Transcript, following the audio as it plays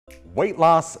Weight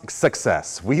loss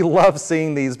success. We love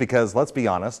seeing these because, let's be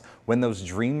honest, when those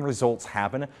dream results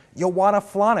happen, you'll want to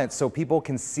flaunt it so people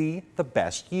can see the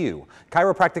best you.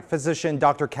 Chiropractic physician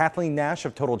Dr. Kathleen Nash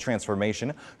of Total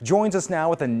Transformation joins us now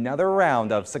with another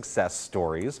round of success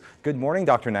stories. Good morning,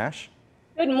 Dr. Nash.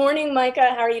 Good morning,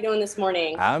 Micah. How are you doing this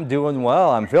morning? I'm doing well.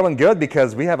 I'm feeling good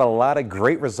because we have a lot of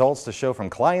great results to show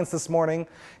from clients this morning.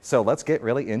 So let's get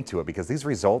really into it because these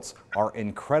results are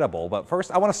incredible. But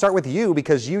first, I want to start with you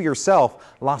because you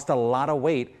yourself lost a lot of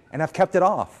weight and have kept it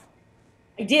off.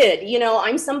 I did. You know,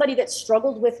 I'm somebody that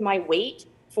struggled with my weight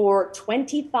for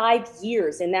 25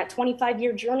 years. In that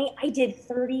 25-year journey, I did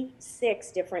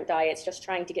 36 different diets just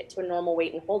trying to get to a normal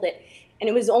weight and hold it. And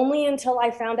it was only until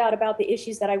I found out about the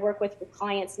issues that I work with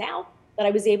clients now that I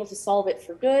was able to solve it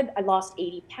for good. I lost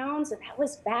 80 pounds, and that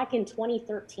was back in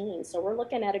 2013. So we're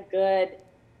looking at a good,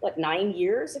 9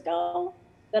 years ago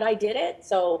that I did it.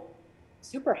 So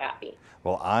super happy.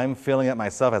 Well, I'm feeling it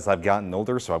myself as I've gotten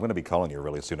older, so I'm going to be calling you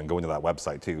really soon and going to that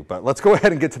website too. But let's go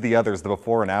ahead and get to the others, the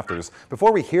before and afters.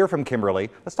 Before we hear from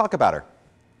Kimberly, let's talk about her.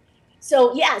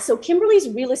 So Kimberly's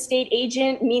real estate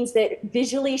agent means that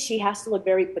visually she has to look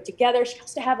very put together. She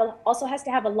also has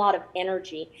to have a lot of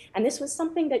energy. And this was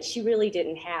something that she really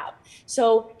didn't have.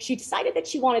 So she decided that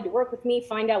she wanted to work with me,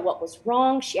 find out what was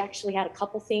wrong. She actually had a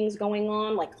couple things going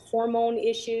on, like hormone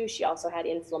issues. She also had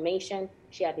inflammation.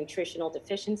 She had nutritional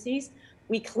deficiencies.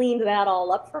 We cleaned that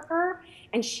all up for her.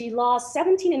 And she lost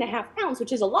 17.5 pounds,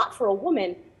 which is a lot for a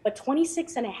woman, but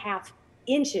 26.5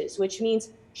 inches, which means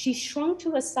she shrunk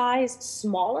to a size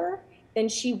smaller than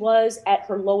she was at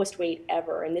her lowest weight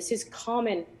ever. And this is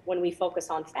common when we focus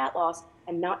on fat loss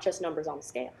and not just numbers on the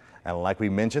scale. And like we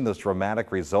mentioned, those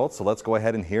dramatic results. So let's go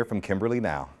ahead and hear from Kimberly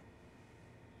now.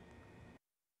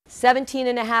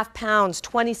 17.5 pounds,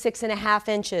 26.5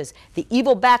 inches. The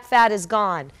evil back fat is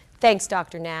gone. Thanks,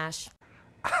 Dr. Nash.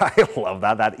 I love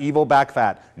that evil back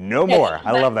fat. No more.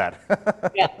 I love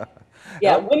that.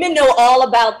 Yeah, women know all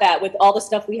about that with all the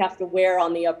stuff we have to wear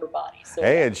on the upper body. So,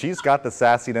 hey, and she's got the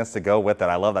sassiness to go with it.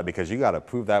 I love that because you got to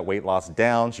prove that weight loss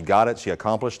down. She got it. She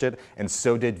accomplished it. And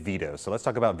so did Vito. So let's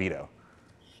talk about Vito.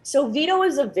 So Vito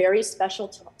is a very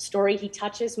special story. He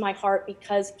touches my heart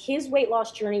because his weight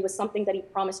loss journey was something that he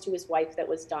promised to his wife that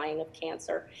was dying of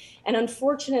cancer. And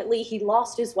unfortunately, he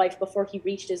lost his wife before he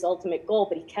reached his ultimate goal,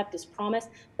 but he kept his promise.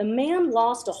 The man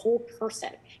lost a whole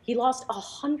person. He lost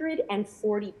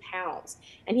 140 pounds.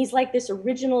 And he's like this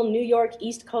original New York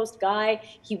East Coast guy.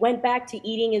 He went back to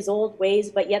eating his old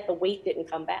ways, but yet the weight didn't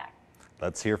come back.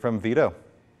 Let's hear from Vito.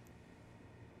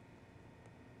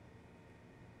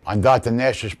 On Dr.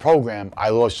 Nash's program, I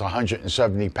lost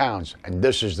 170 pounds, and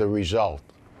this is the result.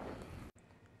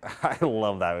 I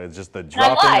love that. It's just the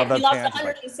dropping of the pants. He lost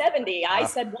 170. I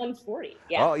said 140.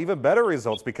 Yeah. Well, even better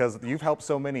results because you've helped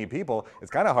so many people. It's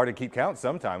kind of hard to keep count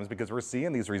sometimes because we're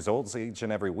seeing these results each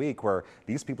and every week where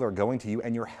these people are going to you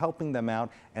and you're helping them out.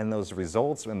 And those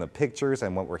results and the pictures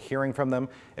and what we're hearing from them,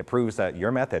 it proves that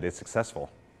your method is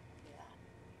successful.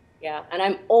 Yeah, and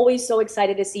I'm always so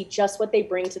excited to see just what they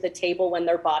bring to the table when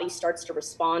their body starts to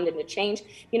respond and to change.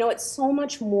 You know, it's so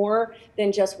much more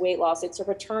than just weight loss. It's a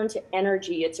return to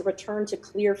energy. It's a return to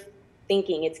clear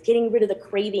thinking. It's getting rid of the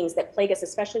cravings that plague us,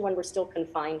 especially when we're still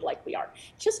confined like we are.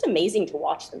 It's just amazing to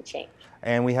watch them change.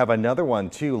 And we have another one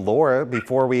too, Laura.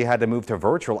 Before we had to move to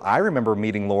virtual, I remember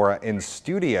meeting Laura in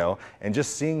studio and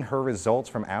just seeing her results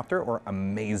from after were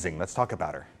amazing. Let's talk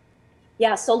about her.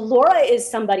 Yeah, so Laura is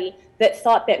somebody that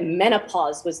thought that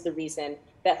menopause was the reason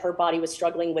that her body was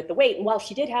struggling with the weight. And while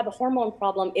she did have a hormone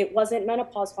problem, it wasn't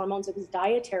menopause hormones, it was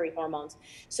dietary hormones.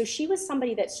 So she was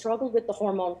somebody that struggled with the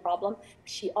hormone problem.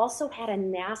 She also had a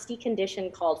nasty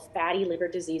condition called fatty liver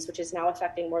disease, which is now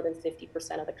affecting more than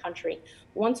 50% of the country.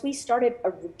 Once we started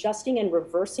adjusting and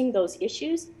reversing those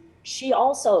issues, she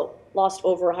also lost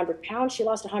over 100 pounds. She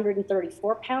lost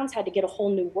 134 pounds, had to get a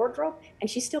whole new wardrobe, and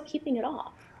she's still keeping it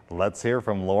off. Let's hear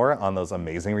from Laura on those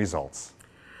amazing results.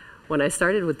 When I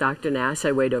started with Dr. Nash,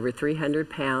 I weighed over 300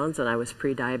 pounds and I was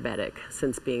pre-diabetic.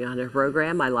 Since being on her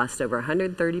program, I lost over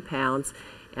 130 pounds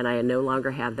and I no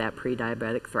longer have that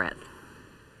pre-diabetic threat.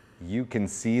 You can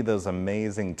see those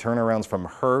amazing turnarounds from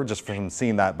her, just from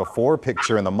seeing that before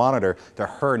picture in the monitor to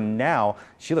her now.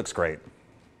 She looks great.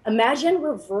 Imagine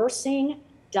reversing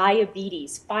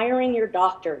diabetes, firing your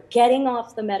doctor, getting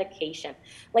off the medication.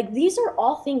 Like, these are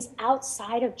all things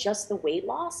outside of just the weight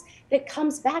loss that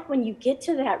comes back when you get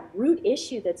to that root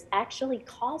issue that's actually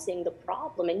causing the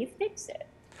problem and you fix it.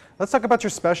 Let's talk about your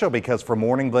special because for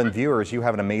Morning Blend viewers, you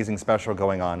have an amazing special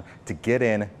going on to get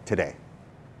in today.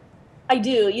 I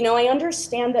do. You know, I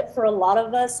understand that for a lot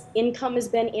of us, income has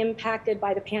been impacted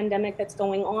by the pandemic that's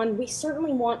going on. We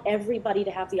certainly want everybody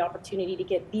to have the opportunity to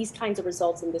get these kinds of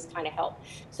results and this kind of help.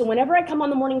 So whenever I come on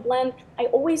the Morning Blend, I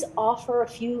always offer a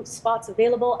few spots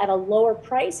available at a lower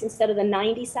price. Instead of the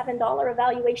 $97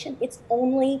 evaluation, it's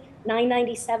only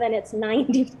 $9.97. It's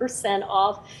 90%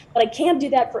 off. But I can't do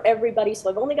that for everybody, so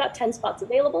I've only got 10 spots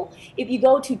available. If you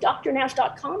go to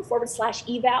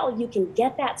drnash.com/eval, you can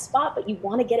get that spot, but you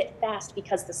want to get it fast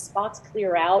because the spots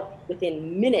clear out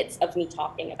within minutes of me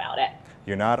talking about it.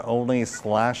 You're not only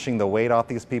slashing the weight off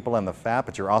these people and the fat,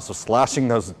 but you're also slashing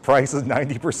those prices,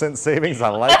 90% savings. I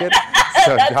like it.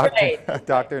 So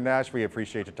Dr. Nash, we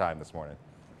appreciate your time this morning.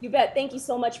 You bet. Thank you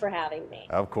so much for having me.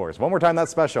 Of course. One more time, that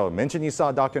special. Mention you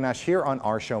saw Dr. Nash here on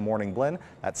our show Morning Blend.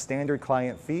 That standard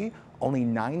client fee, only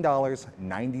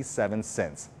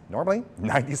 $9.97. Normally,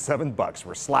 $97.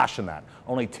 We're slashing that.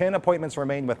 Only 10 appointments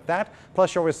remain with that,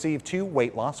 plus you'll receive 2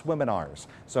 weight loss webinars.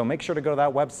 So make sure to go to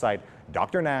that website,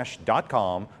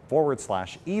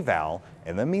 drnash.com/eval.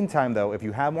 In the meantime, though, if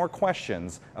you have more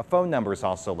questions, a phone number is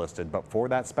also listed, but for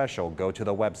that special, go to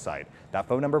the website. That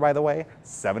phone number, by the way,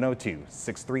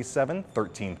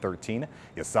 702-637-1313.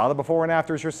 You saw the before and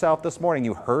afters yourself this morning.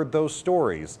 You heard those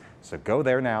stories. So go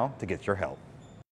there now to get your help.